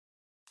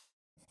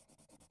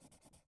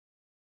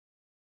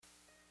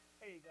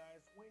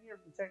Wayne here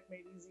from Tech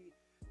Made Easy.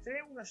 Today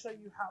I'm going to show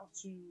you how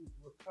to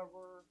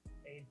recover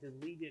a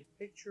deleted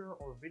picture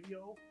or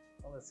video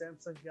on the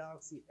Samsung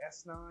Galaxy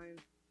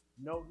S9,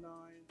 Note 9,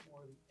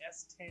 or the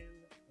S10,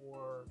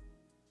 or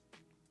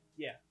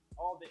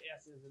all the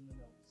S's in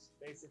the notes.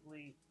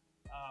 Basically,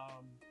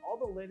 all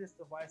the latest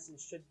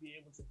devices should be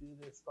able to do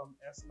this from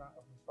S9,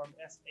 from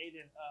S8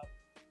 and up,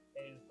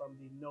 and from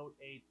the Note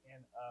 8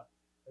 and up.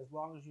 As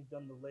long as you've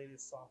done the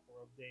latest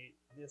software update,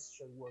 this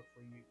should work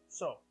for you.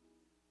 So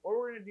what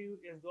we're going to do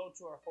is go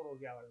to our photo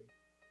gallery,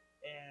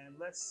 and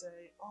let's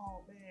say,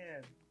 oh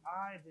man,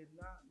 I did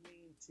not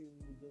mean to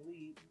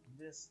delete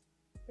this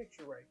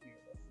picture right here.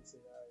 Let's just say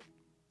I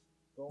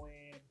go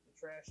in the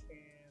trash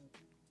can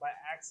by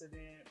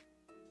accident,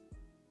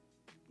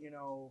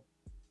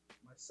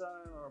 my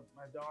son or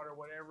my daughter,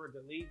 whatever,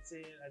 deletes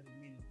it. I didn't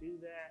mean to do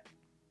that.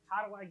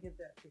 How do I get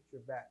that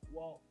picture back?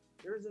 Well,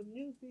 there's a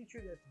new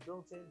feature that's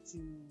built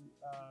into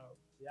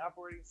the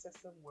operating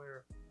system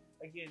where,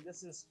 again,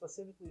 this is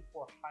specifically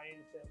for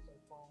high-end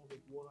Samsung phones.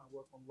 It will not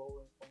work on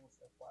low-end phones,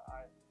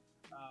 FYI.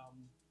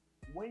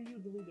 When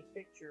you delete a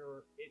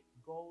picture, it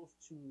goes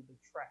to the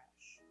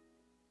trash.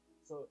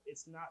 So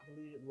it's not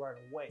deleted right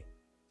away.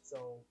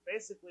 So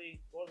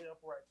basically, go to the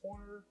upper right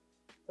corner,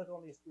 click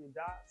on these three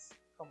dots,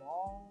 come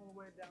all the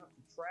way down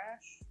to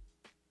trash.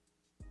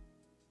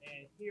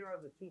 And here are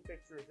the two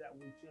pictures that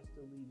we just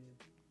deleted.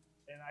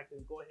 And I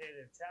can go ahead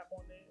and tap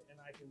on it, and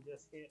I can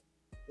just hit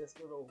this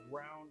little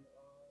round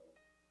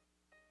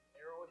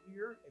arrow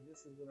here, and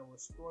this is going to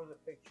restore the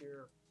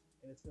picture,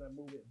 and it's going to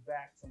move it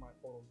back to my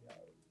photo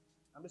gallery.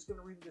 I'm just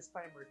going to read the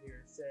disclaimer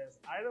here. It says,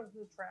 items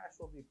in the trash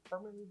will be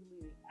permanently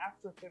deleted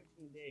after 15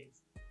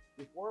 days.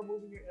 Before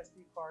moving your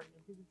SD card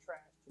into the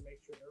trash to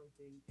make sure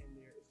everything in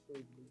there is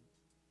fully deleted.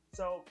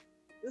 So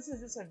this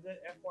is just a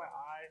good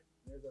FYI.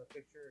 There's a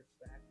picture, it's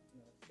back in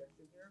the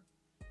section here.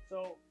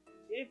 So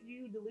if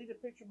you delete a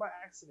picture by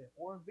accident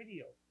or a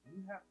video,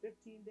 you have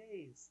 15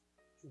 days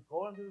to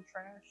go into the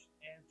trash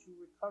and to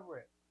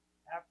recover it.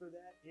 After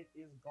that, it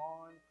is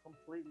gone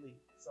completely.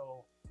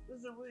 So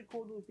this is a really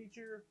cool new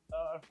feature.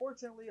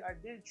 Unfortunately, I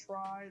did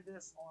try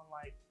this on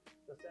like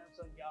the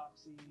Samsung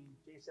Galaxy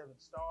J7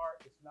 Star.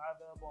 It's not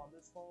available on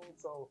this phone.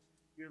 So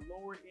your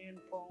lower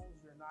end phones,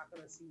 you're not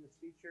going to see this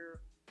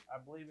feature. I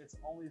believe it's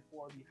only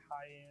for the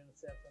high-end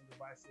Samsung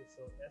devices,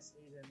 so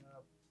S8 and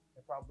up,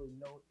 and probably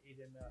Note 8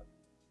 and up,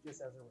 just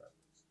as a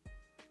reference.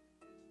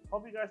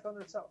 Hope you guys found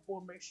this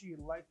helpful. Make sure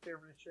you like,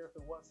 favorite, and share if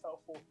it was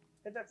helpful.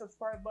 Hit that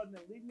subscribe button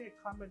and leave me a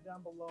comment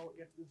down below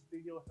if this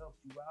video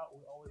helped you out.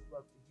 We always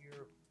love to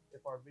hear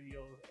if our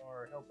videos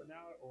are helping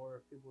out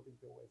or if people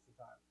think they're wasting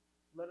time.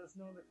 Let us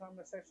know in the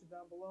comment section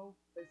down below.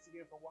 Thanks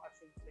again for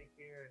watching. Take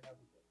care and have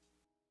a good day.